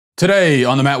Today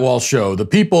on the Matt Walsh Show, the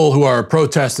people who are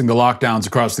protesting the lockdowns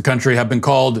across the country have been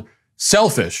called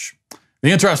selfish. The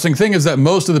interesting thing is that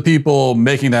most of the people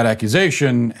making that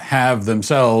accusation have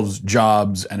themselves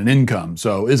jobs and an income.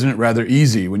 So isn't it rather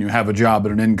easy when you have a job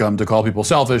and an income to call people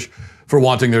selfish for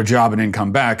wanting their job and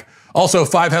income back? Also,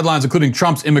 5 headlines including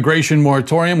Trump's immigration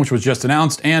moratorium, which was just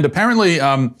announced, and apparently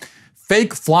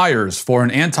fake flyers for an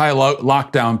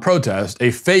anti-lockdown protest, a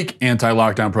fake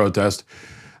anti-lockdown protest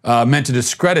meant to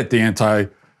discredit the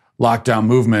anti-lockdown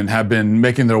movement, have been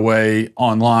making their way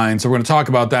online. So we're going to talk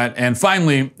about that. And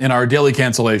finally, in our daily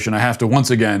cancellation, I have to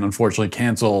once again, unfortunately,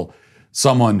 cancel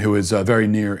someone who is very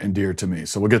near and dear to me.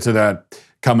 So we'll get to that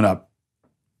coming up.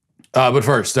 But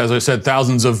first, as I said,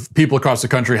 thousands of people across the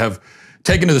country have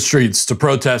taken to the streets to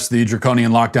protest the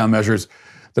draconian lockdown measures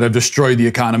that have destroyed the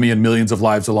economy and millions of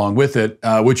lives along with it,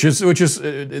 which is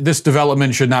this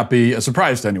development should not be a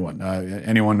surprise to anyone.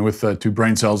 Anyone with 2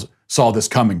 brain cells saw this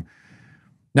coming.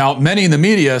 Now, many in the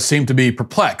media seem to be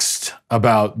perplexed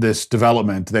about this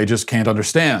development. They just can't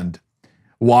understand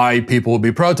why people will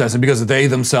be protesting because they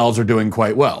themselves are doing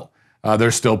quite well.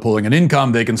 They're still pulling an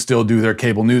income. They can still do their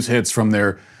cable news hits from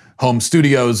their home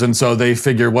studios, and so they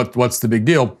figure, what's the big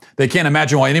deal? They can't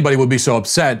imagine why anybody would be so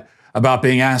upset about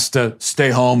being asked to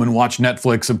stay home and watch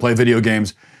Netflix and play video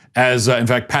games, as in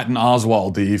fact Patton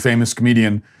Oswalt, the famous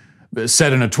comedian,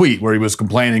 said in a tweet where he was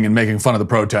complaining and making fun of the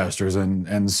protesters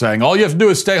and saying, all you have to do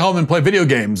is stay home and play video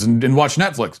games and watch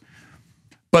Netflix.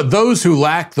 But those who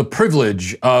lack the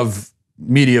privilege of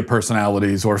media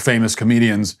personalities or famous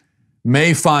comedians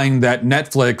may find that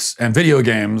Netflix and video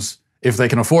games, if they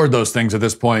can afford those things at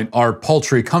this point, are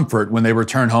paltry comfort when they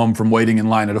return home from waiting in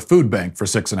line at a food bank for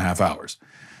 6.5 hours.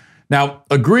 Now,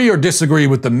 agree or disagree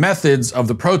with the methods of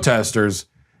the protesters,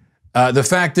 the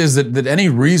fact is that any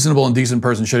reasonable and decent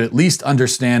person should at least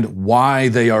understand why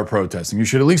they are protesting. You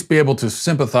should at least be able to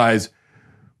sympathize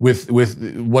with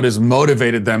what has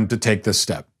motivated them to take this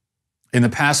step. In the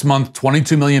past month,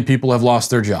 22 million people have lost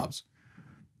their jobs.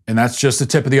 And that's just the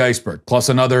tip of the iceberg, plus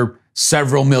another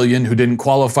several million who didn't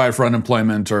qualify for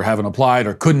unemployment or haven't applied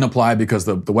or couldn't apply because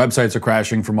the websites are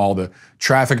crashing from all the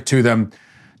traffic to them.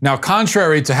 Now,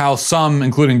 contrary to how some,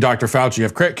 including Dr. Fauci,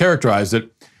 have characterized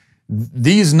it,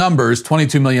 these numbers,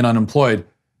 22 million unemployed,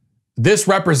 this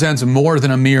represents more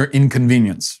than a mere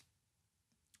inconvenience.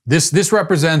 This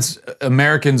represents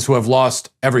Americans who have lost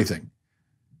everything.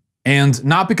 And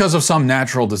not because of some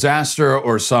natural disaster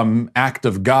or some act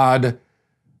of God,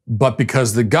 but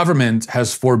because the government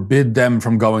has forbid them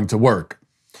from going to work.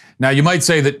 Now, you might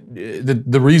say that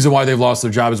the reason why they've lost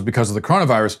their job is because of the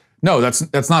coronavirus. No,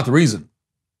 that's not the reason.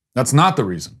 That's not the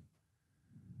reason.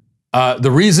 The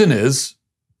reason is,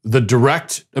 the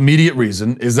direct, immediate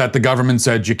reason is that the government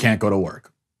said you can't go to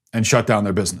work and shut down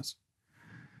their business.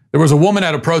 There was a woman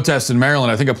at a protest in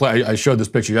Maryland. I think I showed this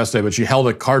picture yesterday, but she held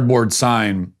a cardboard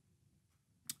sign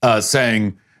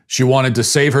saying she wanted to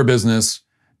save her business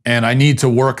and I need to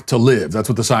work to live. That's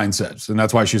what the sign says, and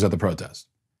that's why she's at the protest.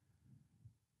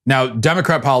 Now,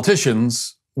 Democrat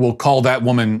politicians will call that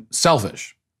woman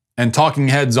selfish. And talking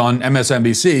heads on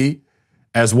MSNBC,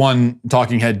 as one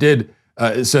talking head did,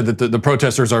 said that the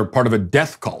protesters are part of a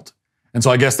death cult. And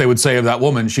so I guess they would say of that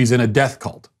woman, she's in a death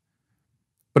cult.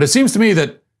 But it seems to me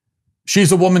that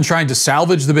she's a woman trying to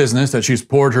salvage the business that she's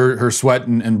poured her sweat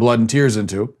and blood and tears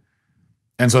into.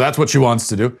 And so that's what she wants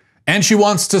to do. And she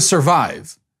wants to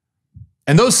survive.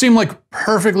 And those seem like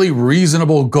perfectly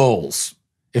reasonable goals,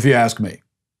 if you ask me.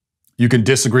 You can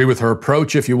disagree with her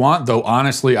approach if you want, though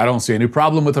honestly, I don't see any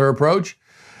problem with her approach.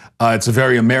 It's a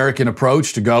very American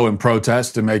approach to go and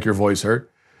protest and make your voice heard.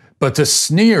 But to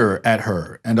sneer at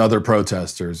her and other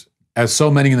protesters, as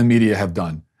so many in the media have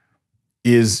done,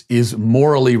 is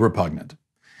morally repugnant.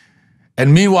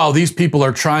 And meanwhile, these people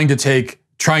are trying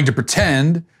to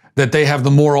pretend that they have the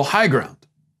moral high ground,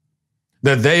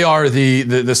 that they are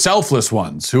the selfless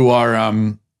ones who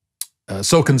are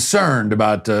so concerned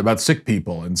about sick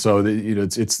people, and so they're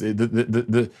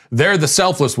the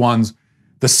selfless ones.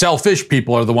 The selfish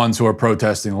people are the ones who are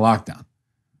protesting the lockdown.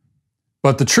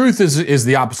 But the truth is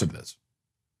the opposite of this,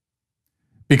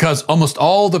 because almost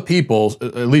all the people,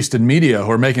 at least in media,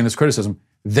 who are making this criticism,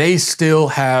 they still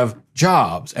have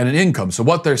jobs and an income. So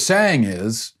what they're saying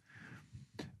is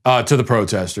to the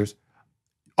protesters,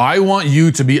 I want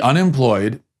you to be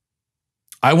unemployed.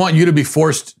 I want you to be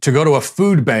forced to go to a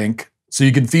food bank so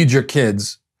you can feed your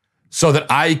kids, so that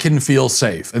I can feel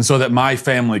safe and so that my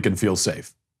family can feel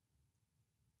safe.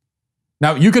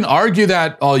 Now, you can argue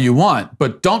that all you want,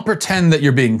 but don't pretend that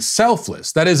you're being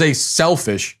selfless. That is a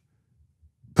selfish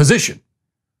position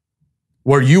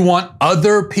where you want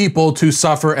other people to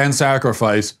suffer and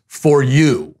sacrifice for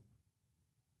you.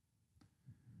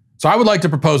 So I would like to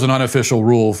propose an unofficial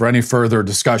rule for any further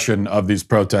discussion of these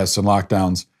protests and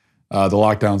lockdowns, the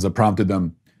lockdowns that prompted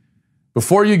them.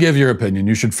 Before you give your opinion,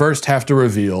 you should first have to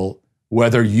reveal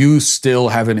whether you still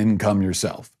have an income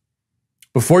yourself.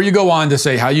 Before you go on to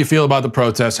say how you feel about the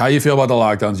protests, how you feel about the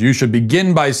lockdowns, you should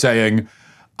begin by saying,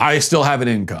 I still have an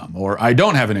income, or I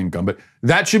don't have an income. But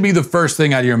that should be the first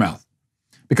thing out of your mouth.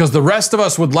 Because the rest of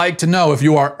us would like to know if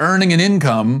you are earning an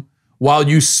income while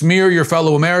you smear your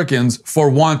fellow Americans for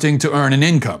wanting to earn an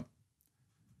income.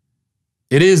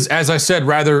 It is, as I said,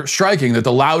 rather striking that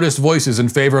the loudest voices in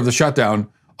favor of the shutdown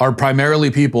are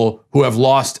primarily people who have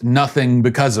lost nothing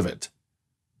because of it.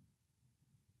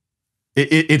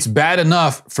 It's bad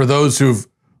enough for those who've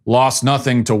lost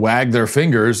nothing to wag their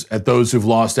fingers at those who've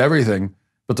lost everything,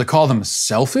 but to call them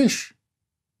selfish?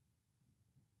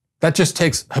 That just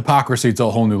takes hypocrisy to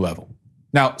a whole new level.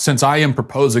 Now, since I am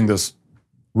proposing this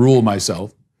rule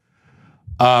myself,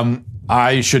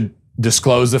 I should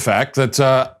disclose the fact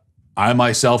that I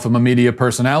myself am a media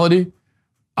personality.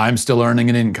 I'm still earning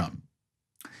an income.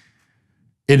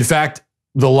 In fact,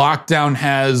 the lockdown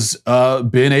has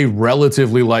been a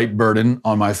relatively light burden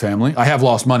on my family. I have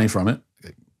lost money from it,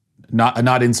 not a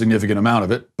not insignificant amount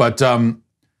of it, but I'm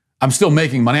still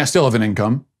making money. I still have an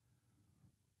income.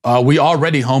 We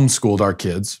already homeschooled our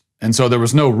kids, and so there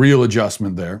was no real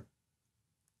adjustment there.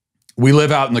 We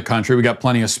live out in the country. We got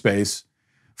plenty of space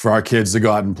for our kids to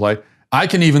go out and play. I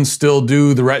can even still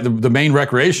do the main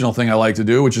recreational thing I like to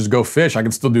do, which is go fish. I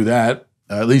can still do that.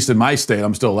 At least in my state,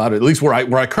 I'm still allowed to. At least where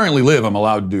I currently live, I'm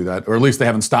allowed to do that, or at least they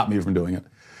haven't stopped me from doing it.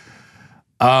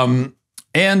 I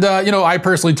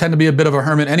personally tend to be a bit of a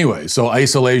hermit anyway, so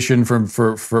isolation from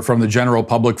the general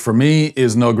public for me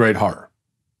is no great horror.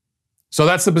 So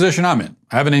that's the position I'm in.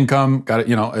 I have an income, got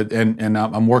it, and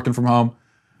I'm working from home,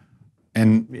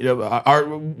 and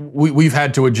we've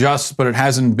had to adjust, but it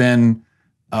hasn't been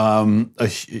a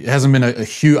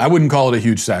huge. I wouldn't call it a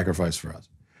huge sacrifice for us.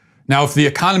 Now, if the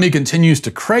economy continues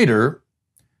to crater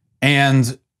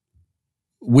and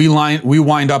we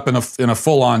wind up in a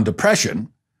full-on depression,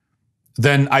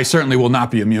 then I certainly will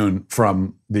not be immune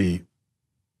from the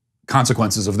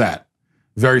consequences of that.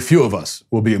 Very few of us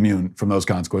will be immune from those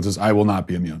consequences. I will not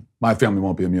be immune. My family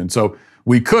won't be immune. So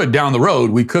we could, down the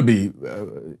road, we could be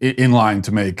in line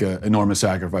to make enormous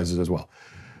sacrifices as well.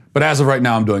 But as of right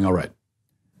now, I'm doing all right.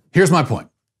 Here's my point.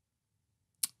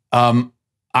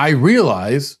 I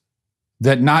realize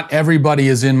that not everybody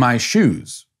is in my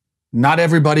shoes. Not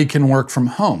everybody can work from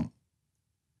home.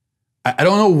 I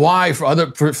don't know why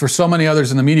for so many others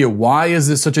in the media, why is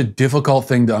this such a difficult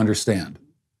thing to understand?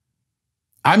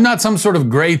 I'm not some sort of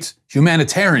great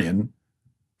humanitarian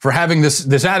for having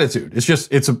this attitude. It's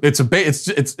just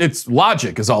it's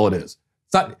logic is all it is.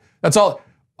 That's all.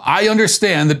 I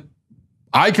understand that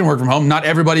I can work from home. Not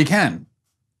everybody can.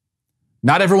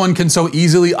 Not everyone can so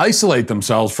easily isolate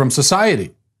themselves from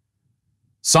society.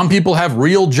 Some people have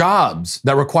real jobs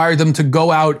that require them to go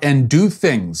out and do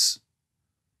things.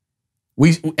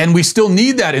 We still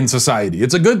need that in society.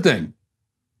 It's a good thing.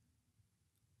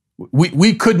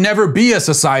 We could never be a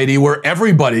society where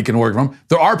everybody can work from home.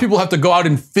 There are people who have to go out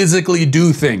and physically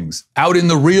do things out in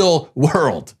the real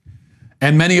world.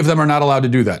 And many of them are not allowed to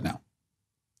do that now.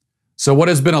 So what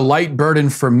has been a light burden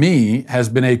for me has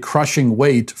been a crushing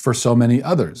weight for so many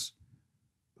others.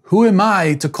 Who am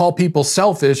I to call people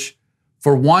selfish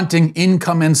for wanting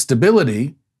income and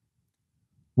stability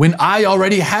when I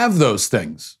already have those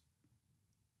things?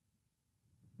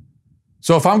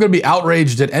 So if I'm going to be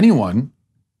outraged at anyone,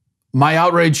 my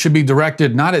outrage should be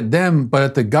directed not at them, but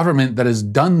at the government that has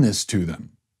done this to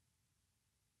them.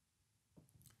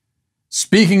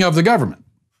 Speaking of the government,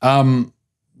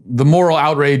 the moral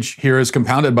outrage here is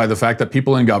compounded by the fact that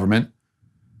people in government,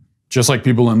 just like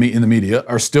people in the media,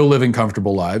 are still living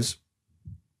comfortable lives,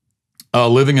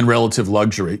 living in relative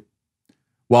luxury,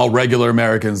 while regular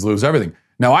Americans lose everything.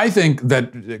 Now, I think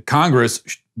that Congress,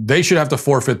 they should have to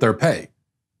forfeit their pay.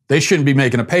 They shouldn't be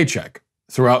making a paycheck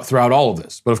throughout all of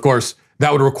this. But of course,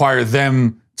 that would require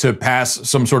them to pass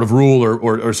some sort of rule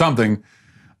or something,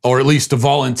 or at least to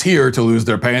volunteer to lose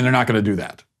their pay, and they're not going to do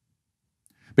that.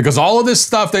 Because all of this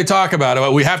stuff they talk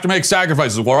about we have to make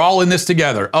sacrifices, we're all in this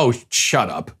together. Oh, shut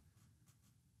up.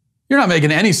 You're not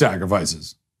making any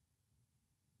sacrifices.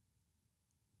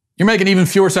 You're making even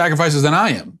fewer sacrifices than I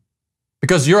am,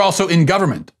 because you're also in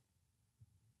government.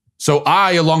 So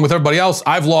I, along with everybody else,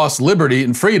 I've lost liberty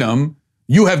and freedom.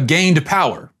 You have gained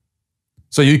power.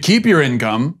 So you keep your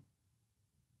income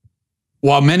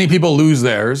while many people lose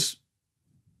theirs.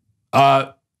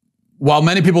 While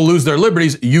many people lose their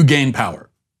liberties, you gain power.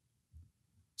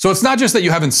 So it's not just that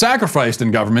you haven't sacrificed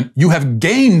in government, you have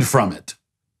gained from it.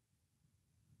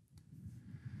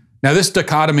 Now, this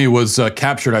dichotomy was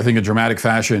captured, I think, in dramatic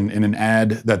fashion in an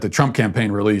ad that the Trump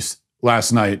campaign released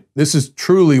last night. This is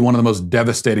truly one of the most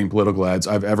devastating political ads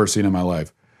I've ever seen in my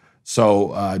life.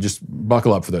 So just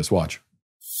buckle up for this. Watch.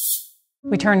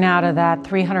 We turn now to that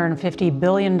 $350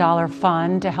 billion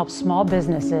fund to help small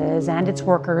businesses and its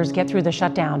workers get through the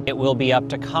shutdown. It will be up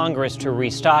to Congress to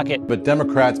restock it. But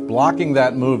Democrats blocking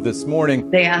that move this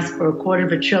morning. They asked for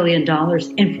 $250 billion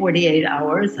in 48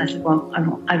 hours. I said, well,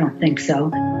 I don't think so.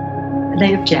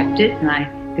 They objected, and I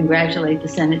congratulate the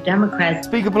Senate Democrats.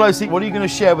 Speaker Pelosi, what are you going to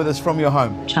share with us from your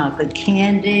home? Chocolate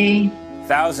candy.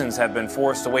 Thousands have been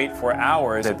forced to wait for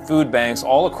hours at food banks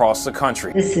all across the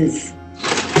country. This is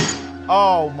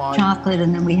chocolate,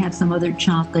 and then we have some other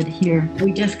chocolate here.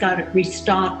 We just got it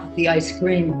restocked with the ice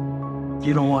cream.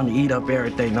 You don't want to eat up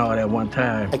everything all at one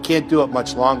time. I can't do it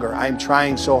much longer. I'm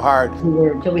trying so hard. We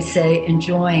were, shall we say,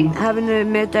 enjoying. Having to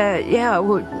admit that, yeah,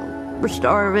 we're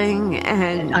starving,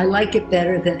 and I like it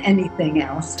better than anything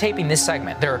else. Taping this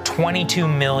segment, there are 22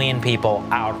 million people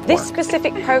out of work. This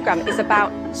specific program is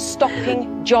about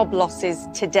stopping job losses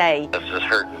today. This is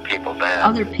hurting people bad.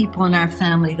 Other people in our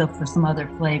family look for some other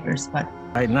flavors, but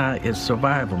right now it's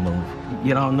survival move.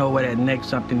 You don't know where that next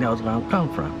something else is going to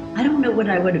come from. I don't know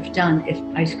what I would have done if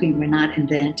ice cream were not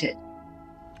invented.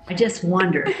 I just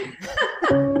wonder.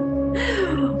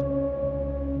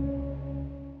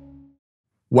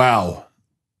 Wow.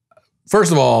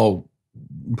 First of all,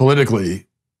 politically,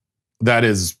 that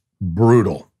is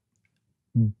brutal.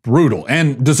 Brutal,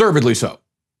 and deservedly so.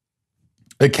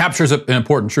 It captures an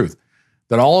important truth,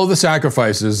 that all of the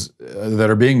sacrifices that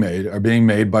are being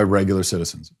made by regular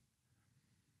citizens.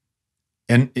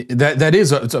 And that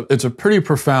is it's a pretty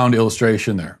profound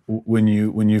illustration there when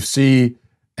you see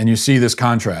this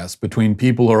contrast between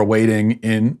people who are waiting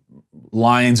in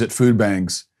lines at food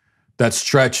banks that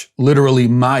stretch literally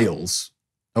miles.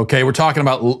 Okay, we're talking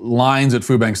about lines at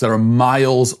food banks that are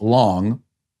miles long.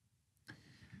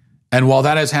 And while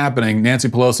that is happening, Nancy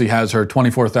Pelosi has her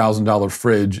 $24,000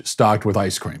 fridge stocked with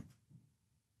ice cream.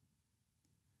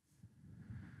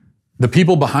 The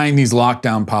people behind these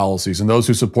lockdown policies and those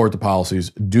who support the policies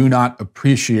do not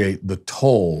appreciate the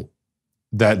toll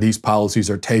that these policies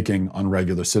are taking on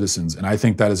regular citizens. And I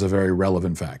think that is a very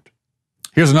relevant fact.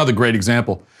 Here's another great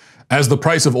example. As the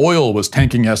price of oil was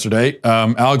tanking yesterday,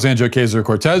 Alexandria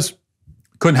Ocasio-Cortez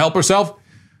couldn't help herself.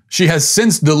 She has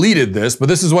since deleted this, but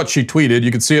this is what she tweeted.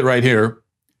 You can see it right here.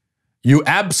 "You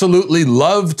absolutely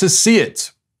love to see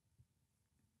it."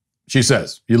 She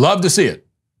says, "You love to see it.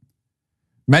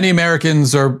 Many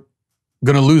Americans are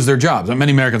going to lose their jobs." And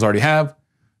many Americans already have.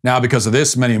 Now, because of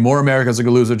this, many more Americans are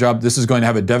going to lose their job. This is going to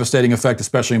have a devastating effect,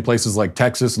 especially in places like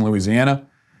Texas and Louisiana.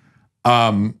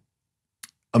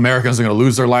 Americans are going to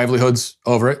lose their livelihoods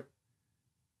over it.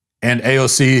 And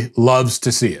AOC loves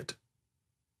to see it.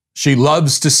 She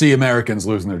loves to see Americans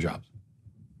losing their jobs.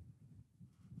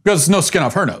 Because it's no skin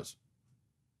off her nose.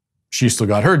 She's still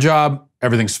got her job.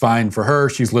 Everything's fine for her.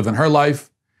 She's living her life,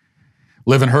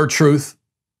 living her truth.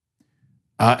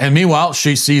 And meanwhile,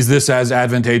 she sees this as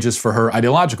advantageous for her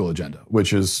ideological agenda,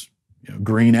 which is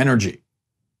green energy.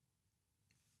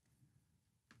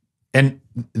 And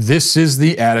this is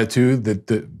the attitude that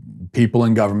the people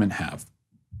in government have.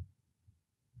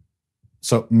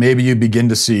 So maybe you begin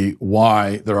to see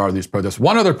why there are these protests.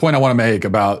 One other point I want to make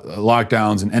about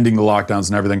lockdowns and ending the lockdowns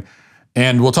and everything,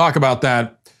 and we'll talk about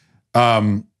that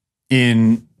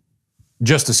in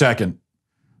just a second.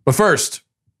 But first,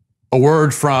 a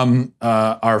word from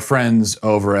our friends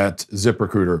over at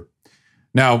ZipRecruiter.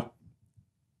 Now,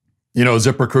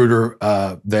 ZipRecruiter,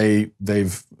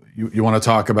 you want to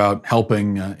talk about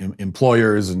helping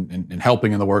employers and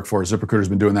helping in the workforce. ZipRecruiter's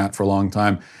been doing that for a long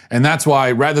time. And that's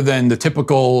why, rather than the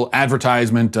typical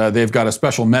advertisement, they've got a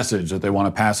special message that they want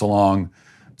to pass along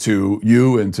to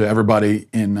you and to everybody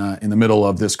in the middle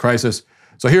of this crisis.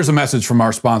 So here's a message from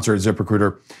our sponsor at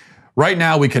ZipRecruiter. Right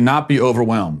now, we cannot be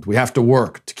overwhelmed. We have to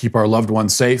work to keep our loved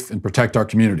ones safe and protect our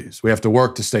communities. We have to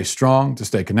work to stay strong, to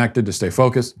stay connected, to stay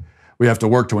focused. We have to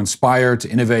work to inspire, to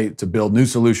innovate, to build new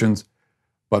solutions.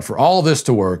 But for all this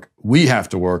to work, we have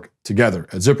to work together.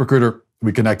 At ZipRecruiter,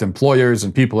 we connect employers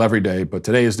and people every day, but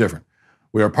today is different.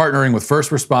 We are partnering with first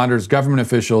responders, government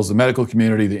officials, the medical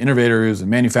community, the innovators, and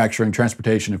manufacturing,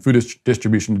 transportation, and food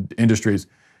distribution industries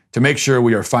to make sure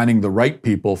we are finding the right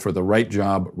people for the right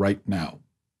job right now.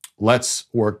 Let's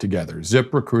work together.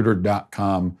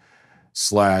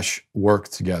 ZipRecruiter.com/work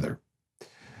together.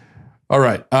 All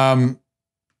right.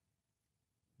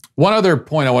 One other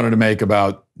point I wanted to make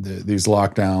about these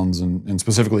lockdowns and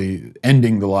specifically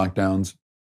ending the lockdowns,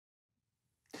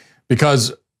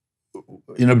 because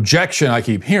an objection I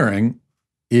keep hearing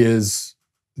is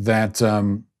that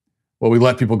Well, we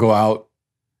let people go out.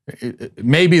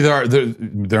 Maybe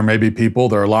there may be people,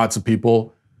 there are lots of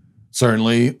people,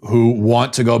 certainly, who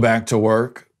want to go back to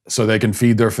work so they can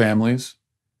feed their families.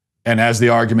 And as the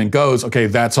argument goes, okay,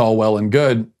 that's all well and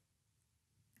good,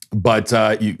 but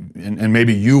and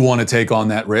maybe you want to take on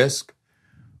that risk,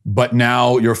 but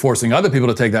now you're forcing other people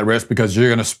to take that risk because you're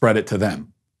going to spread it to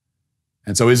them.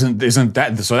 And so isn't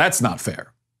that, so that's not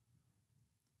fair.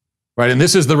 Right? And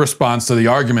this is the response to the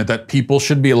argument that people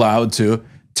should be allowed to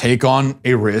take on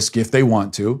a risk if they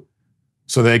want to,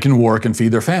 so they can work and feed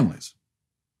their families.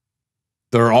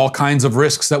 There are all kinds of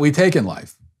risks that we take in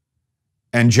life.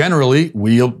 And generally,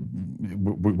 we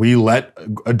let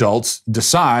adults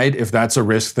decide if that's a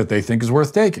risk that they think is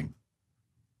worth taking.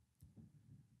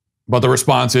 But the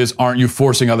response is, aren't you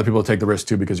forcing other people to take the risk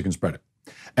too because you can spread it?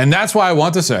 And that's why I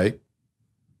want to say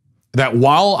that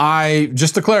while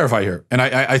just to clarify here, and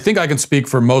I think I can speak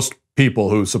for most people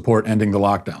who support ending the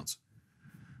lockdowns,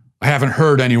 I haven't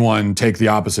heard anyone take the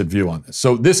opposite view on this.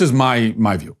 So this is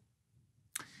my view.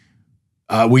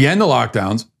 We end the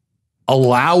lockdowns,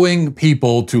 allowing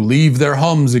people to leave their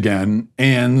homes again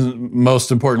and,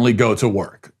 most importantly, go to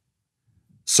work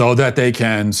so that they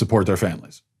can support their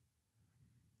families.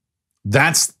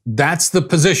 That's the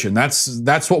position.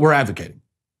 That's what we're advocating.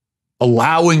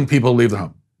 Allowing people to leave their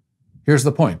home. Here's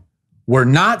the point. We're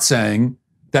not saying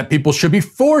that people should be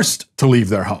forced to leave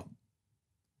their home.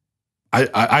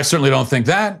 I certainly don't think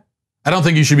that. I don't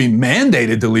think you should be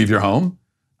mandated to leave your home.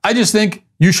 I just think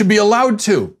you should be allowed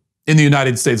to in the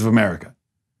United States of America.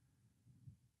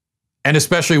 And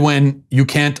especially when you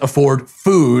can't afford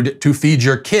food to feed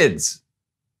your kids.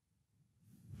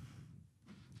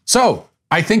 So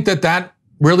I think that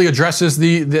really addresses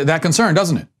that concern,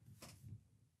 doesn't it?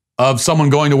 Of someone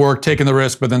going to work, taking the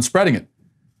risk, but then spreading it.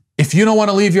 If you don't want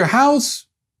to leave your house,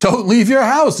 don't leave your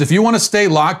house. If you want to stay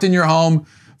locked in your home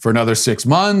for another 6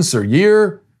 months or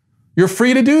year, you're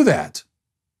free to do that.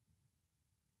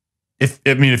 If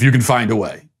you can find a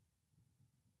way,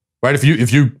 right?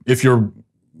 If you're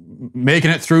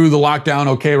making it through the lockdown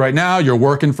okay right now, you're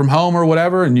working from home or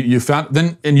whatever, and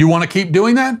you want to keep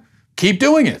doing that, keep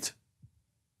doing it.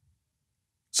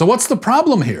 So what's the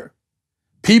problem here?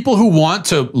 People who want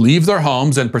to leave their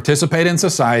homes and participate in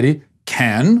society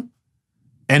can.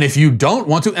 And if you don't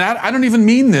want to, and I don't even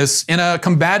mean this in a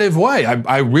combative way.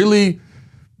 I really,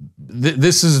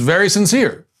 this is very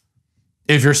sincere.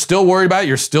 If you're still worried about it,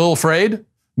 you're still afraid,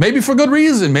 maybe for good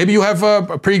reason. Maybe you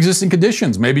have pre-existing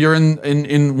conditions. Maybe you're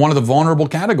in one of the vulnerable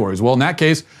categories. Well, in that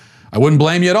case, I wouldn't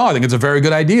blame you at all. I think it's a very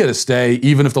good idea to stay,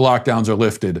 even if the lockdowns are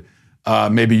lifted.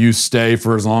 Maybe you stay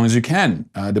for as long as you can,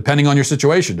 depending on your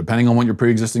situation, depending on what your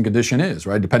pre-existing condition is,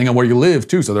 right? Depending on where you live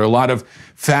too. So there are a lot of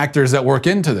factors that work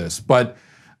into this. But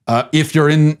if you're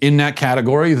in that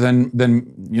category, then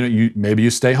maybe you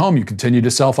stay home. You continue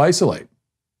to self-isolate.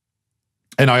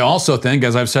 And I also think,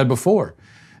 as I've said before,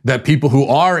 that people who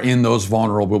are in those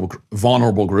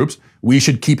vulnerable groups, we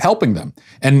should keep helping them,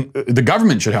 and the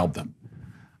government should help them.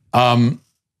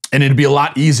 And it'd be a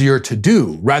lot easier to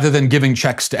do rather than giving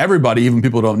checks to everybody, even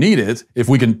people who don't need it. If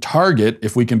we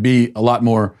can be a lot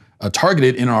more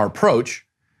targeted in our approach,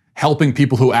 helping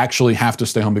people who actually have to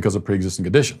stay home because of pre-existing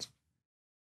conditions.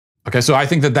 Okay, so I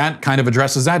think that kind of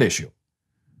addresses that issue,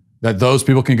 that those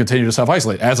people can continue to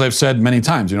self-isolate. As I've said many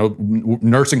times,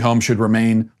 nursing homes should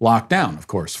remain locked down, of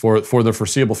course, for the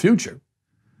foreseeable future,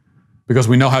 because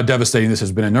we know how devastating this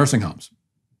has been in nursing homes.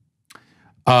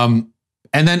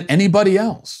 And then anybody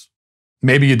else.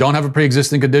 Maybe you don't have a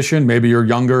pre-existing condition. Maybe you're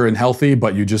younger and healthy,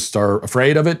 but you just are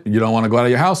afraid of it. You don't want to go out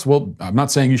of your house. Well, I'm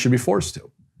not saying you should be forced to.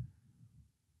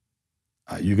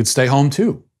 You could stay home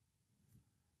too.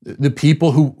 The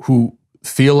people who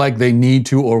feel like they need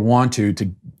to or want to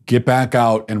get back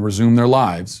out and resume their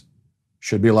lives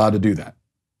should be allowed to do that.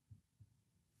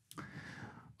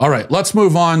 All right, let's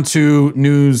move on to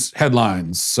news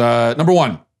headlines. Number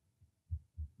one.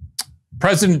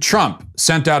 President Trump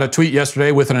sent out a tweet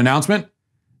yesterday with an announcement.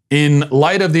 In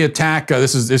light of the attack,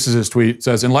 this is his tweet, it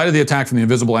says, in light of the attack from the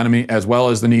invisible enemy, as well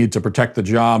as the need to protect the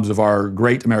jobs of our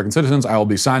great American citizens, I will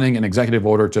be signing an executive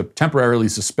order to temporarily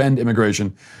suspend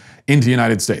immigration into the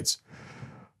United States.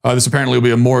 This apparently will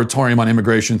be a moratorium on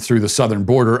immigration through the southern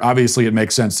border. Obviously, it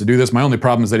makes sense to do this. My only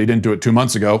problem is that he didn't do it 2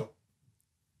 months ago,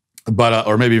 but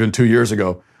or maybe even 2 years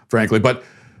ago, frankly. But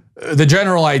the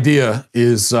general idea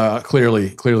is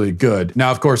clearly good.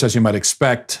 Now, of course, as you might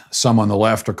expect, some on the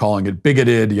left are calling it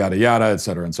bigoted, yada, yada, et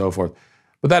cetera, and so forth.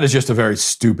 But that is just a very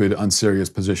stupid, unserious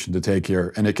position to take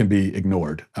here, and it can be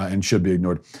ignored and should be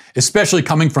ignored, especially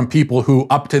coming from people who,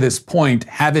 up to this point,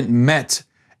 haven't met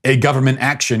a government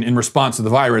action in response to the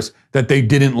virus that they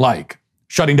didn't like.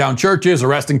 shutting down churches,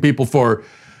 arresting people for,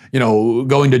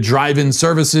 going to drive-in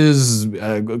services,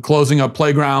 closing up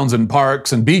playgrounds and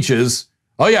parks and beaches.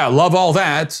 Oh yeah, love all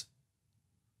that.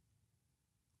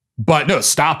 But no,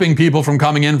 stopping people from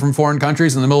coming in from foreign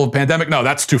countries in the middle of a pandemic, no,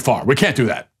 that's too far. We can't do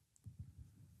that.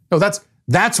 No,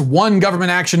 that's one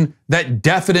government action that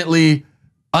definitely,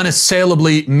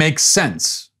 unassailably makes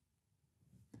sense.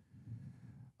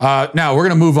 Now, we're going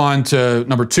to move on to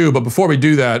number 2, but before we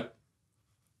do that,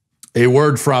 a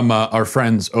word from our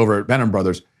friends over at Benham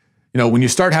Brothers. When you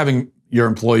start having your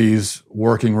employees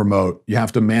working remote, you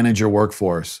have to manage your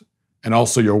workforce and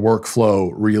also your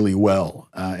workflow really well.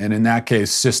 And in that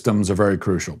case, systems are very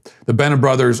crucial. The Benham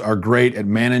Brothers are great at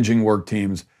managing work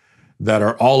teams that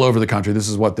are all over the country. This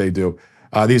is what they do.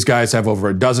 These guys have over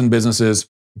a dozen businesses,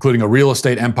 including a real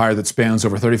estate empire that spans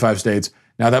over 35 states.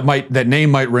 Now, that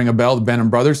name might ring a bell, the Benham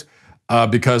Brothers,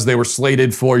 because they were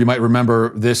slated for, you might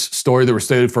remember this story, they were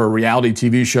slated for a reality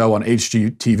TV show on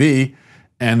HGTV,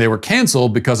 and they were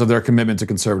canceled because of their commitment to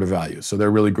conservative values. So they're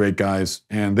really great guys,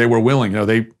 and they were willing.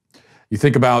 You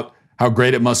think about how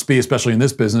great it must be, especially in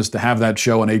this business, to have that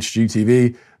show on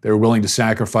HGTV. They were willing to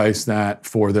sacrifice that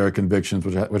for their convictions,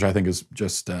 which I think is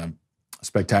just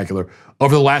spectacular.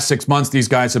 Over the last 6 months, these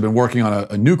guys have been working on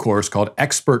a new course called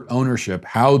Expert Ownership: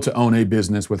 How to Own a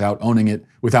Business Without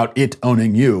it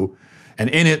owning you. And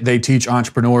in it, they teach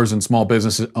entrepreneurs and small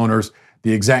business owners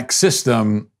the exact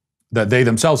system that they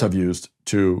themselves have used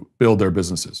to build their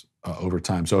businesses over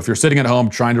time. So if you're sitting at home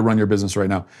trying to run your business right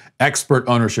now, Expert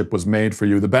Ownership was made for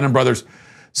you. The Benham Brothers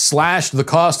slashed the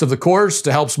cost of the course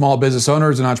to help small business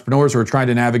owners and entrepreneurs who are trying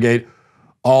to navigate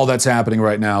all that's happening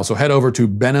right now. So head over to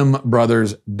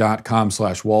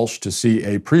benhambrothers.com/Walsh to see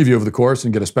a preview of the course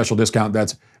and get a special discount.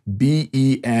 That's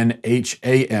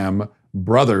BENHAM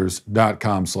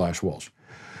brothers.com/Walsh.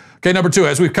 Okay, number 2,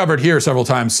 as we've covered here several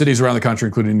times, cities around the country,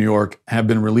 including New York, have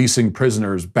been releasing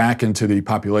prisoners back into the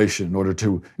population in order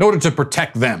to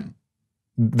protect them.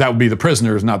 That would be the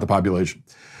prisoners, not the population.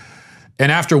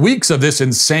 And after weeks of this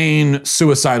insane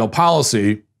suicidal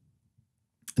policy,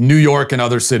 New York and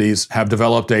other cities have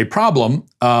developed a problem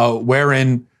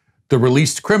wherein the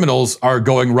released criminals are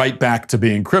going right back to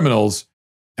being criminals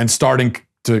and starting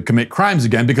to commit crimes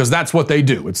again, because that's what they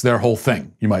do. It's their whole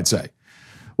thing, you might say.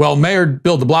 Well, Mayor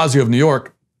Bill de Blasio of New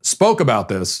York spoke about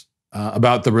this,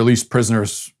 about the released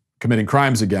prisoners committing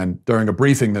crimes again during a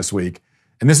briefing this week.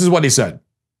 And this is what he said.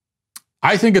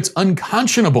 I think it's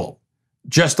unconscionable,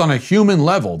 just on a human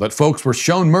level, that folks were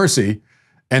shown mercy,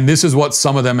 and this is what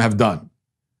some of them have done.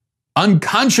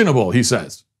 Unconscionable, he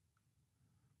says.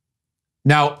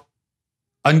 Now,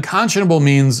 unconscionable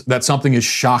means that something is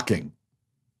shocking,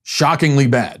 shockingly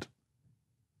bad.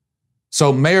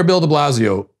 So Mayor Bill de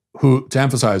Blasio, who, to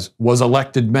emphasize, was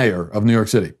elected mayor of New York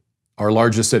City, our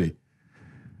largest city,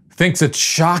 thinks it's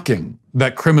shocking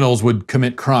that criminals would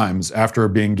commit crimes after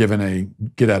being given a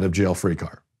get-out-of-jail-free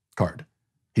card.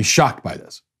 He's shocked by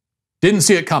this. Didn't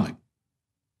see it coming.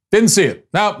 Didn't see it.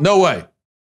 No way.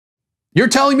 You're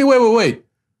telling me, wait.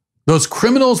 Those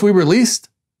criminals we released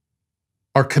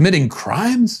are committing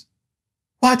crimes?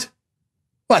 What?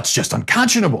 That's just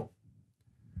unconscionable.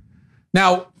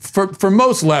 Now, for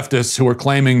most leftists who are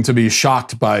claiming to be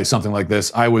shocked by something like this,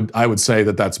 I would say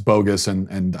that that's bogus,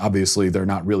 and obviously they're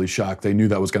not really shocked. They knew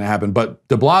that was going to happen. But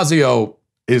de Blasio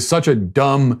is such a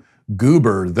dumb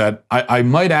goober that I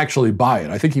might actually buy it.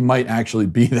 I think he might actually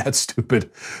be that stupid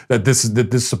that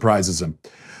this surprises him.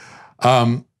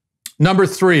 Number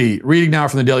 3, reading now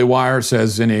from the Daily Wire,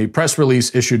 says in a press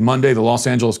release issued Monday, the Los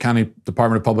Angeles County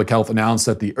Department of Public Health announced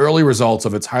that the early results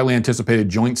of its highly anticipated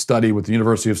joint study with the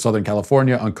University of Southern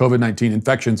California on COVID-19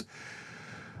 infections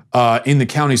in the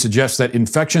county suggests that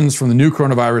infections from the new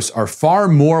coronavirus are far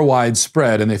more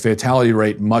widespread and the fatality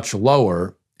rate much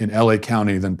lower in LA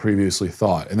County than previously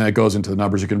thought. And then it goes into the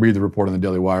numbers. You can read the report on the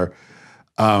Daily Wire.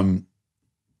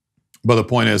 But the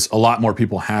point is, a lot more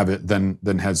people have it than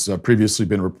has previously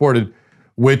been reported,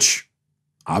 which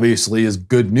obviously is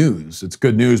good news. It's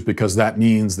good news because that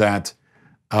means that,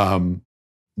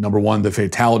 number one, the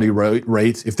fatality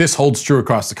rate, if this holds true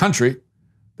across the country,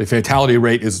 the fatality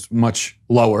rate is much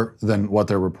lower than what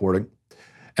they're reporting.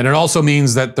 And it also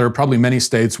means that there are probably many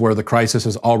states where the crisis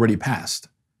has already passed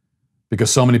because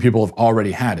so many people have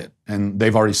already had it and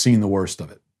they've already seen the worst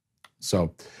of it.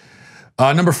 So,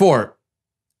 number 4,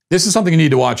 this is something you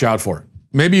need to watch out for.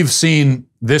 Maybe you've seen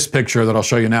this picture that I'll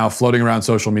show you now floating around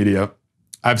social media.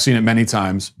 I've seen it many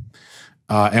times.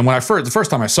 And when the first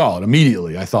time I saw it,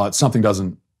 immediately I thought something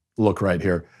doesn't look right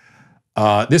here.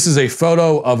 This is a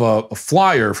photo of a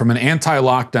flyer from an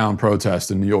anti-lockdown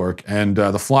protest in New York. And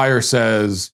the flyer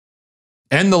says,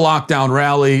 End the lockdown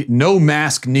rally, no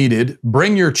mask needed,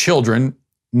 bring your children,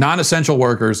 non-essential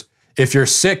workers. If you're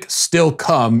sick, still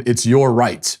come, it's your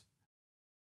right.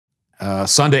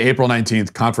 Sunday, April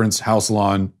 19th, Conference House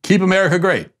Lawn. Keep America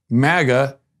great.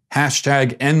 MAGA,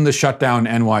 hashtag end the shutdown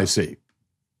NYC.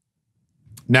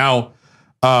 Now,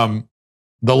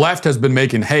 the left has been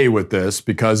making hay with this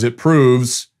because it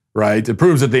proves, right? It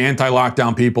proves that the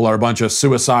anti-lockdown people are a bunch of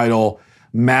suicidal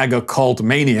MAGA cult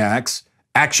maniacs,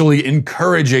 actually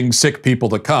encouraging sick people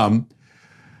to come,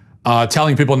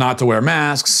 telling people not to wear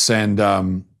masks,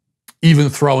 and even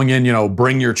throwing in,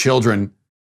 bring your children.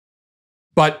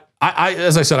 But I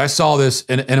as I said, I saw this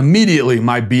and immediately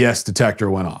my BS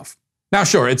detector went off. Now,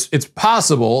 sure, it's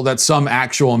possible that some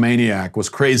actual maniac was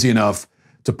crazy enough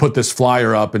to put this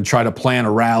flyer up and try to plan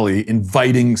a rally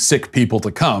inviting sick people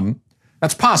to come.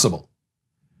 That's possible.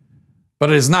 But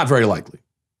it is not very likely.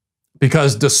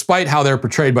 Because despite how they're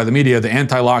portrayed by the media, the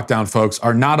anti-lockdown folks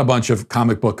are not a bunch of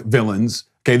comic book villains.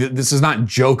 Okay, this is not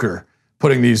Joker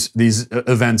putting these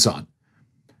events on.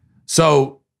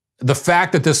 So the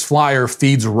fact that this flyer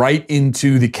feeds right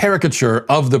into the caricature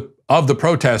of the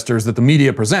protesters that the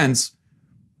media presents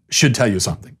should tell you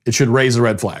something. It should raise a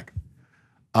red flag.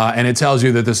 And it tells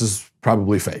you that this is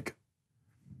probably fake.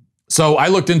 So I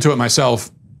looked into it myself.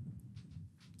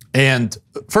 And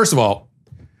first of all,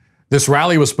 this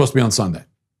rally was supposed to be on Sunday.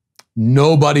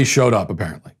 Nobody showed up,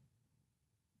 apparently.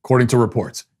 According to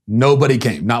reports. Nobody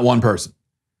came, not one person.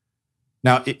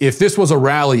 Now, if this was a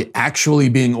rally actually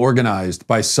being organized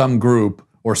by some group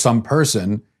or some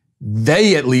person,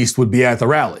 they at least would be at the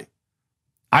rally.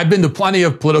 I've been to plenty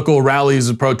of political rallies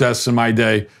and protests in my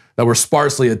day that were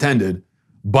sparsely attended,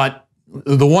 but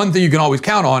the one thing you can always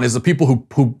count on is the people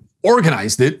who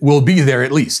organized it will be there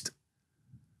at least.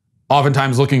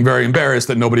 Oftentimes looking very embarrassed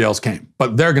that nobody else came,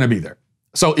 but they're going to be there.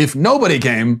 So if nobody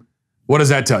came, what does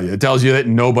that tell you? It tells you that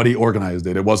nobody organized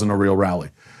it. It wasn't a real rally.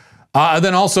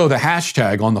 Then also the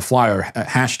hashtag on the flyer,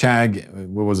 hashtag,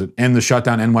 what was it, end the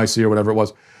shutdown NYC or whatever it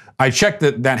was. I checked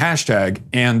that hashtag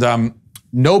and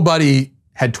nobody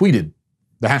had tweeted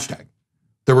the hashtag.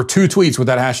 There were 2 tweets with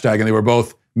that hashtag and they were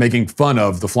both making fun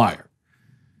of the flyer.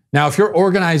 Now, if you're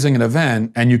organizing an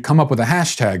event and you come up with a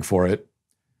hashtag for it,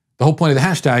 the whole point of the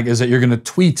hashtag is that you're going to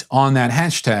tweet on that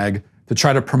hashtag to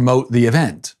try to promote the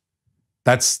event.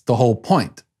 That's the whole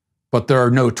point. But there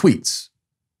are no tweets.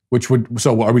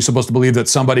 So are we supposed to believe that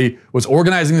somebody was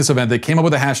organizing this event, they came up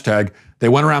with a hashtag, they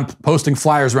went around posting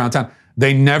flyers around town,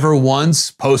 they never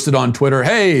once posted on Twitter,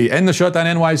 hey, end the shutdown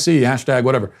NYC, hashtag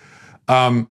whatever.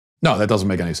 No, that doesn't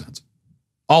make any sense.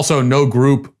 Also, no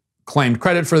group claimed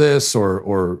credit for this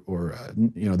or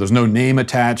there's no name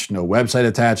attached, no website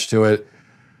attached to it.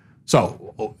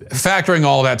 So factoring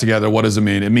all that together, what does it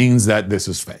mean? It means that this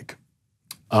is fake.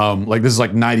 This is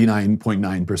like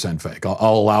 99.9% fake.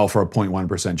 I'll allow for a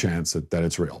 0.1% chance that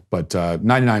it's real, but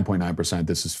 99.9%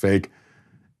 this is fake.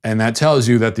 And that tells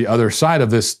you that the other side of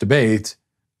this debate,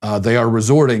 they are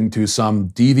resorting to some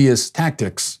devious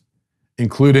tactics,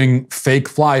 including fake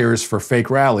flyers for fake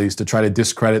rallies to try to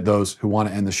discredit those who want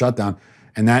to end the shutdown.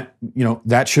 And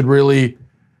that should really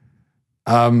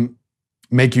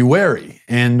make you wary.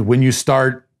 And when you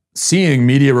start seeing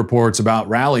media reports about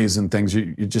rallies and things,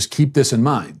 you just keep this in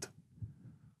mind.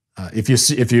 If you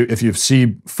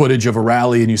see footage of a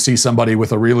rally and you see somebody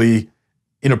with a really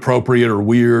inappropriate or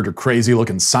weird or crazy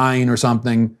looking sign or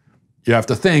something, you have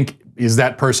to think, is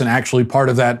that person actually part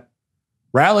of that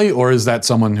rally or is that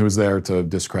someone who's there to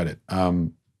discredit?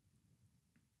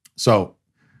 So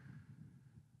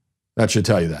that should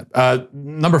tell you that.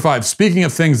 Number 5, speaking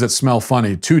of things that smell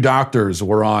funny, 2 doctors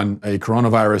were on a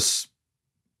coronavirus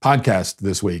podcast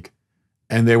this week,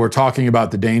 and they were talking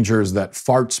about the dangers that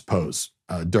farts pose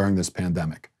during this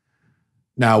pandemic.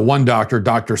 Now, one doctor,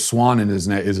 Dr. Swanin is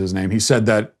his name, he said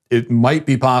that it might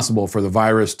be possible for the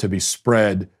virus to be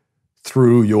spread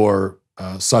through your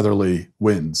southerly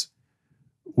winds,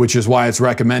 which is why it's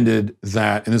recommended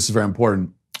that, and this is very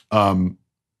important,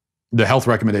 the health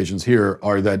recommendations here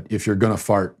are that if you're going to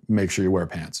fart, make sure you wear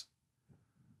pants.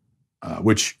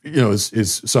 Which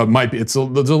is so it might be there's a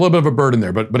little bit of a burden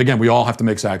there, but again, we all have to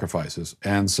make sacrifices,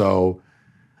 and so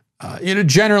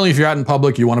generally, if you're out in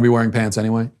public, you want to be wearing pants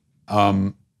anyway,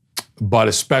 but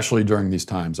especially during these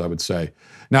times, I would say.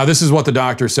 Now, this is what the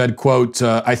doctor said: "Quote: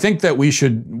 I think that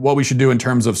what we should do in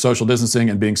terms of social distancing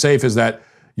and being safe is that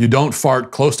you don't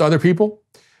fart close to other people,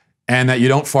 and that you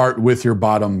don't fart with your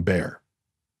bottom bare."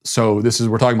 So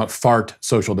we're talking about fart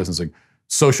social distancing,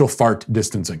 social fart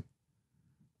distancing.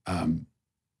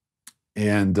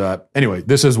 Anyway,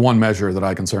 this is one measure that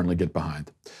I can certainly get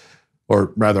behind.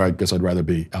 Or rather, I guess I'd rather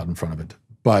be out in front of it.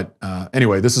 But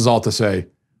anyway, this is all to say,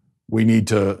 we need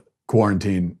to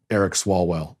quarantine Eric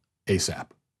Swalwell ASAP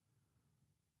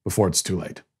before it's too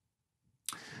late.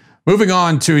 Moving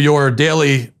on to your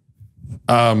daily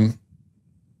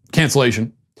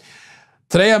cancellation.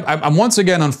 Today, I'm once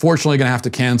again, unfortunately, going to have to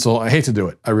cancel. I hate to do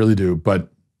it. I really do. But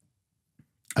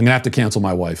I'm going to have to cancel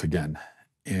my wife again.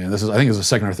 And this is, I think it's the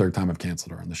second or third time I've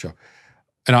canceled her on the show.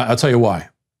 And I'll tell you why.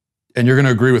 And you're going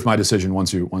to agree with my decision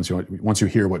once you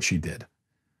hear what she did.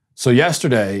 So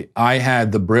yesterday, I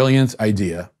had the brilliant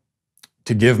idea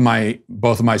to give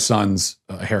both of my sons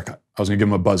a haircut. I was going to give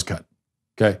them a buzz cut.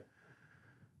 Okay.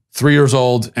 3 years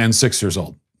old and 6 years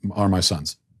old are my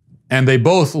sons. And they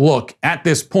both look, at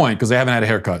this point, because they haven't had a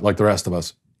haircut like the rest of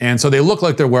us, and so they look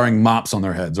like they're wearing mops on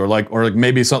their heads, or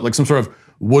maybe some sort of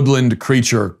woodland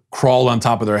creature crawled on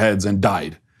top of their heads and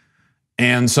died.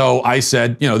 And so I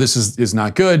said, this is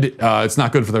not good. It's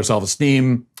not good for their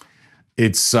self-esteem.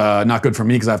 It's not good for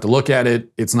me because I have to look at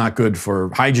it. It's not good for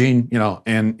hygiene,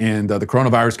 and the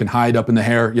coronavirus can hide up in the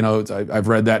hair. I've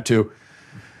read that too.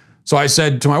 So I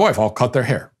said to my wife, I'll cut their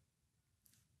hair.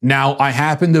 Now, I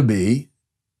happen to be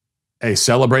a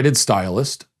celebrated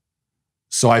stylist,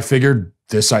 so I figured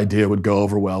this idea would go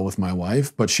over well with my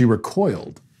wife, but she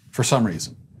recoiled for some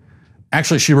reason.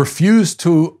 Actually, she refused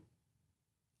to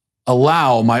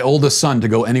allow my oldest son to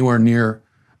go anywhere near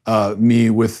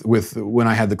me with when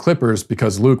I had the clippers,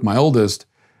 because Luke, my oldest,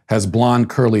 has blonde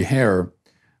curly hair,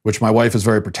 which my wife is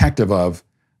very protective of.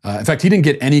 In fact, he didn't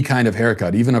get any kind of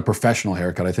haircut, even a professional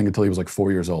haircut, I think until he was like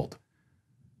 4 years old.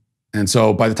 And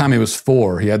so by the time he was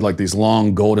 4, he had like these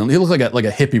long golden, he looked like a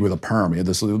hippie with a perm. He had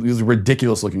this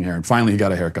ridiculous looking hair. And finally he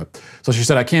got a haircut. So she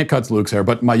said, I can't cut Luke's hair,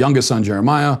 but my youngest son,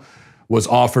 Jeremiah, was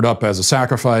offered up as a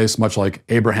sacrifice, much like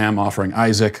Abraham offering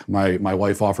Isaac. My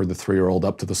wife offered the 3-year-old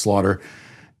up to the slaughter.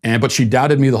 But she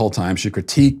doubted me the whole time. She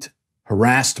critiqued,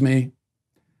 harassed me.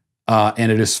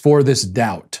 And it is for this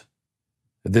doubt,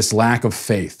 this lack of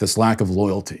faith, this lack of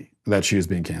loyalty, that she is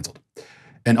being canceled.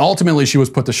 And ultimately, she was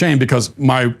put to shame because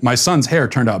my son's hair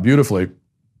turned out beautifully.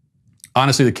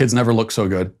 Honestly, the kids never looked so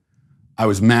good. I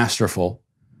was masterful.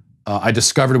 I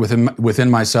discovered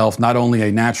within myself not only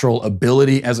a natural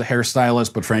ability as a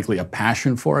hairstylist, but frankly, a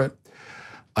passion for it.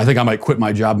 I think I might quit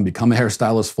my job and become a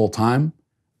hairstylist full time.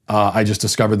 I just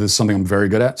discovered this is something I'm very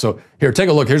good at. So here, take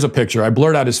a look. Here's a picture. I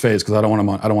blurred out his face because I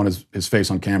don't want his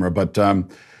face on camera. But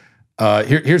I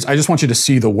just want you to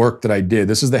see the work that I did.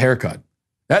 This is the haircut.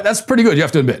 That's pretty good, you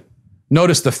have to admit.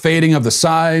 Notice the fading of the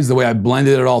sides, the way I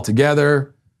blended it all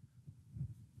together.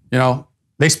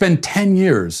 They spend 10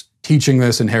 years teaching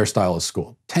this in hairstylist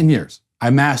school. 10 years. I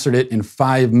mastered it in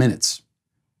 5 minutes.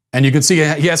 And you can see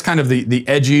he has kind of the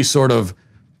edgy sort of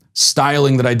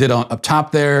styling that I did up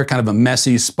top there, kind of a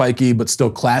messy, spiky, but still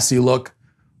classy look,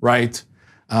 right?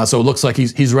 So it looks like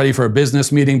he's ready for a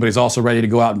business meeting, but he's also ready to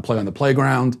go out and play on the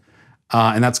playground.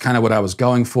 And that's kind of what I was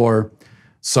going for.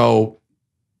 So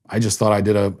I just thought I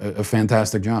did a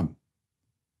fantastic job.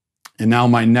 And now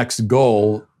my next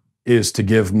goal is to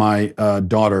give my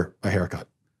daughter a haircut.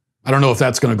 I don't know if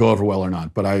that's going to go over well or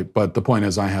not, but the point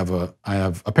is I have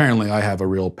a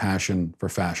real passion for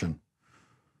fashion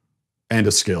and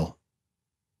a skill.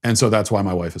 And so that's why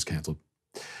my wife is canceled.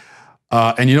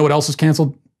 And you know what else is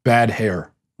canceled? Bad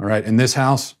hair. All right. In this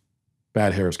house,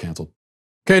 bad hair is canceled.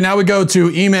 Okay, now we go to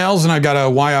emails, and I got a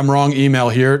why I'm wrong email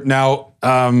here. Now,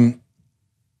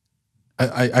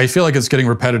 I feel like it's getting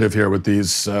repetitive here with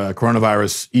these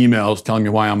coronavirus emails telling me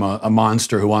why I'm a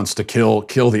monster who wants to kill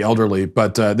the elderly.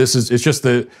 But it's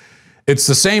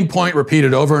the same point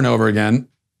repeated over and over again.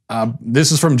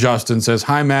 This is from Justin. Says,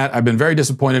 "Hi Matt, I've been very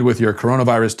disappointed with your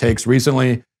coronavirus takes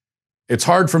recently. It's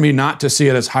hard for me not to see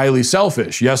it as highly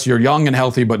selfish. Yes, you're young and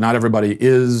healthy, but not everybody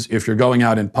is. If you're going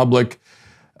out in public,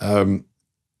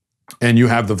 and you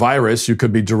have the virus, you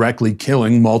could be directly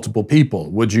killing multiple people.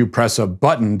 Would you press a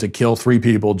button to kill 3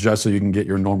 people just so you can get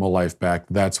your normal life back?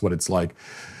 That's what it's like."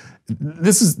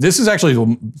 This is actually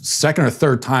the second or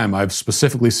third time I've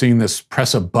specifically seen this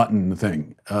press a button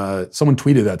thing. Someone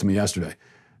tweeted that to me yesterday.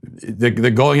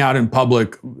 They're going out in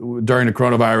public during the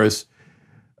coronavirus,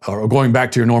 or going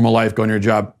back to your normal life, going to your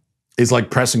job, is like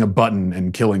pressing a button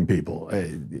and killing people.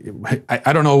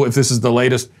 I don't know if this is the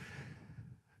latest.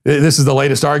 This is the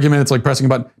latest argument. It's like pressing a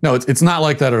button. No, it's not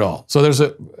like that at all. So there's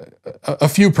a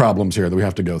few problems here that we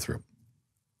have to go through.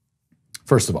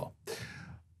 First of all,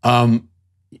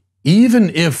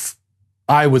 even if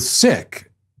I was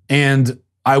sick and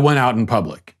I went out in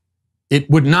public, it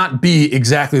would not be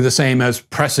exactly the same as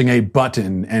pressing a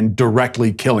button and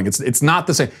directly killing. It's not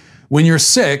the same. When you're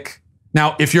sick,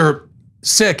 now if you're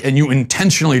sick and you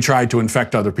intentionally try to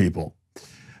infect other people,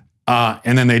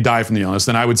 and then they die from the illness,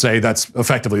 then I would say that's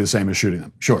effectively the same as shooting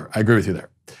them. Sure, I agree with you there.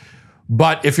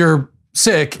 But if you're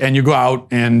sick and you go out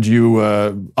and you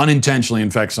unintentionally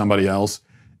infect somebody else,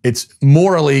 it's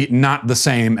morally not the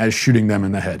same as shooting them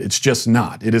in the head. It's just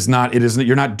not. It is not.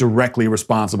 You're not directly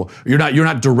responsible. You're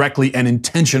not directly and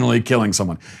intentionally killing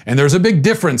someone. And there's a big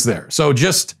difference there. So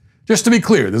just to be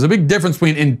clear, there's a big difference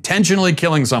between intentionally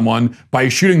killing someone by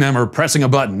shooting them or pressing a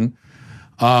button,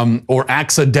 or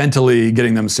accidentally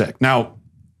getting them sick. Now,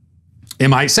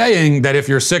 am I saying that if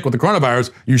you're sick with the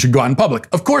coronavirus, you should go out in public?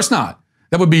 Of course not.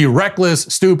 That would be reckless,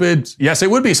 stupid. Yes,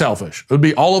 it would be selfish. It would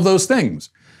be all of those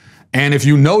things. And if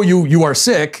you know you are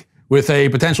sick with a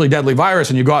potentially deadly virus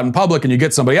and you go out in public and you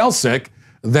get somebody else sick,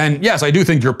 then yes, I do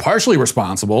think you're partially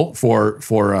responsible for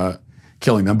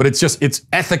killing them, but it's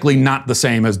ethically not the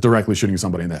same as directly shooting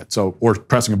somebody in the head. So, or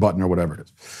pressing a button or whatever it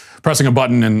is. Pressing a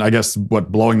button and I guess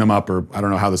blowing them up, or I don't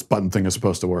know how this button thing is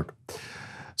supposed to work.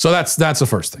 So that's the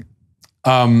first thing.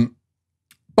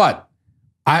 But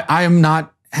I am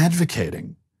not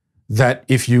advocating that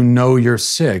if you know you're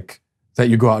sick, that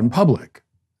you go out in public.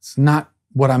 It's not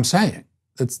what I'm saying.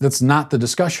 That's not the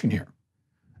discussion here.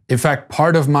 In fact,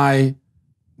 part of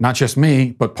not just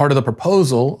me, but part of the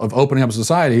proposal of opening up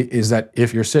society is that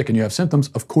if you're sick and you have symptoms,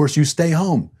 of course you stay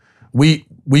home. We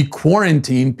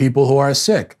quarantine people who are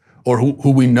sick or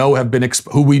who we know have been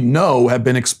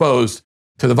exposed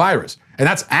to the virus. And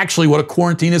that's actually what a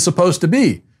quarantine is supposed to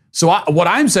be. So what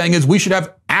I'm saying is we should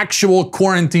have actual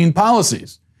quarantine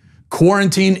policies.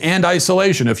 Quarantine and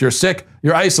isolation. If you're sick,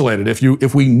 you're isolated.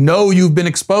 If we know you've been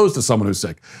exposed to someone who's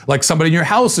sick, like somebody in your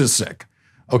house is sick,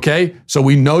 okay? So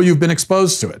we know you've been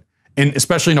exposed to it, and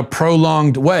especially in a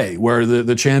prolonged way where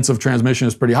the chance of transmission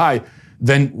is pretty high,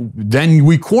 then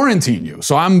we quarantine you.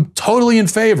 So I'm totally in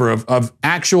favor of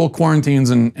actual quarantines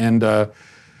and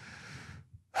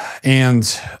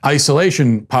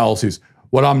isolation policies.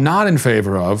 What I'm not in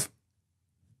favor of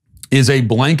is a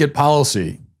blanket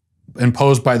policy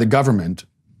imposed by the government,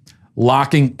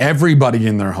 locking everybody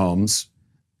in their homes,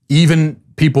 even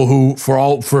people who,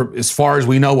 for as far as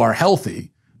we know, are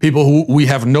healthy, people who we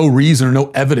have no reason or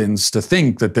no evidence to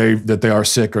think that they are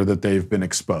sick or that they've been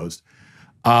exposed,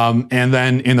 and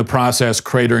then in the process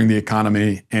cratering the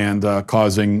economy and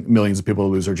causing millions of people to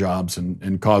lose their jobs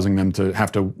and causing them to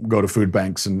have to go to food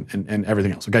banks and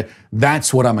everything else. Okay,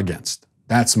 that's what I'm against.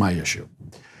 That's my issue.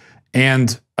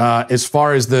 And as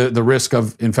far as the risk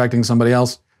of infecting somebody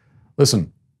else,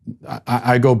 listen,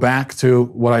 I go back to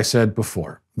what I said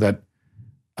before, that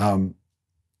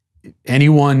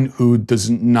anyone who does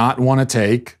not want to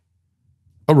take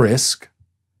a risk,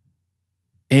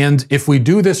 and if we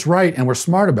do this right and we're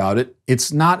smart about it,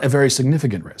 it's not a very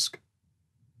significant risk.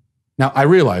 Now, I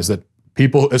realize that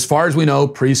people, as far as we know,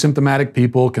 pre-symptomatic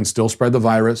people can still spread the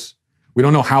virus. We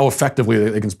don't know how effectively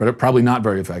they can spread it, probably not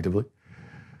very effectively.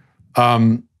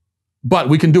 But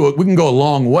we can do it. We can go a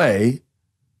long way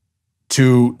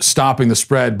to stopping the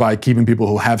spread by keeping people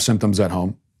who have symptoms at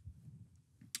home.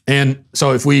 And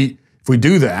so if we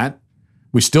do that,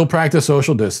 we still practice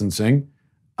social distancing.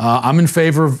 I'm in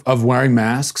favor of wearing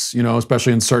masks,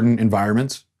 especially in certain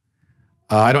environments.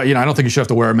 I don't think you should have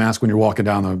to wear a mask when you're walking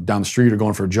down the street or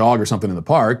going for a jog or something in the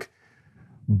park.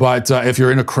 But if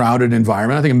you're in a crowded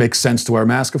environment, I think it makes sense to wear a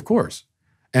mask, of course.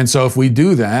 And so if we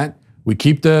do that, we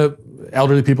keep the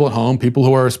elderly people at home, people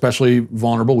who are especially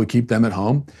vulnerable, we keep them at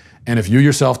home. And if you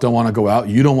yourself don't want to go out,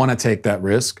 you don't want to take that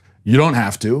risk, you don't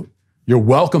have to. You're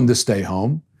welcome to stay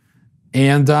home.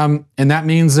 And that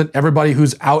means that everybody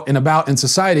who's out and about in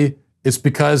society, it's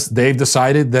because they've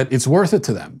decided that it's worth it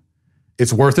to them.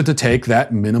 It's worth it to take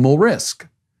that minimal risk.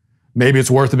 Maybe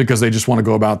it's worth it because they just want to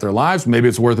go about their lives. Maybe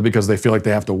it's worth it because they feel like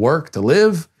they have to work to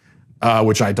live,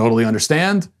 which I totally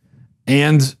understand.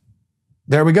 And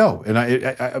there we go.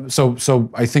 And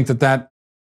so I think that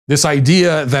this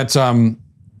idea that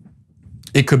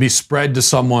it could be spread to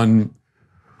someone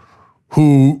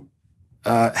who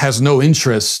has no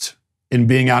interest in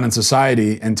being out in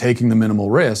society and taking the minimal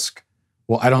risk,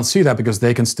 well, I don't see that because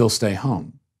they can still stay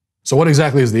home. So what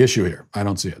exactly is the issue here? I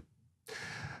don't see it.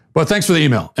 But thanks for the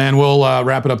email, and we'll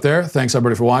wrap it up there. Thanks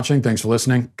everybody for watching. Thanks for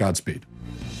listening. Godspeed.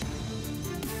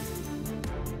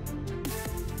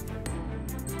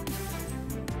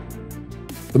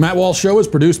 The Matt Walsh Show is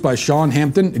produced by Sean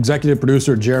Hampton, executive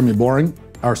producer Jeremy Boring.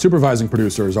 Our supervising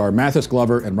producers are Mathis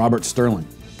Glover and Robert Sterling.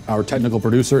 Our technical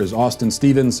producer is Austin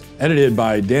Stevens, edited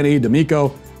by Danny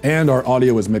D'Amico, and our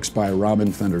audio is mixed by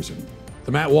Robin Fenderson.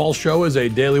 The Matt Walsh Show is a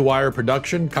Daily Wire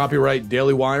production, copyright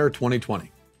Daily Wire 2020.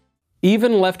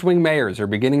 Even left-wing mayors are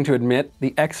beginning to admit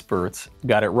the experts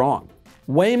got it wrong.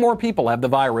 Way more people have the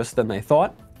virus than they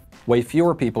thought, way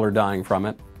fewer people are dying from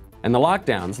it, and the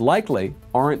lockdowns likely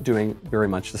aren't doing very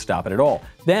much to stop it at all.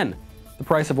 Then, the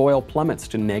price of oil plummets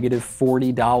to negative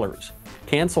 $40.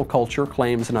 Cancel culture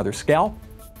claims another scalp,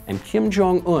 and Kim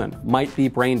Jong-un might be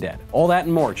brain dead. All that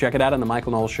and more. Check it out on The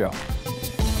Michael Knowles Show.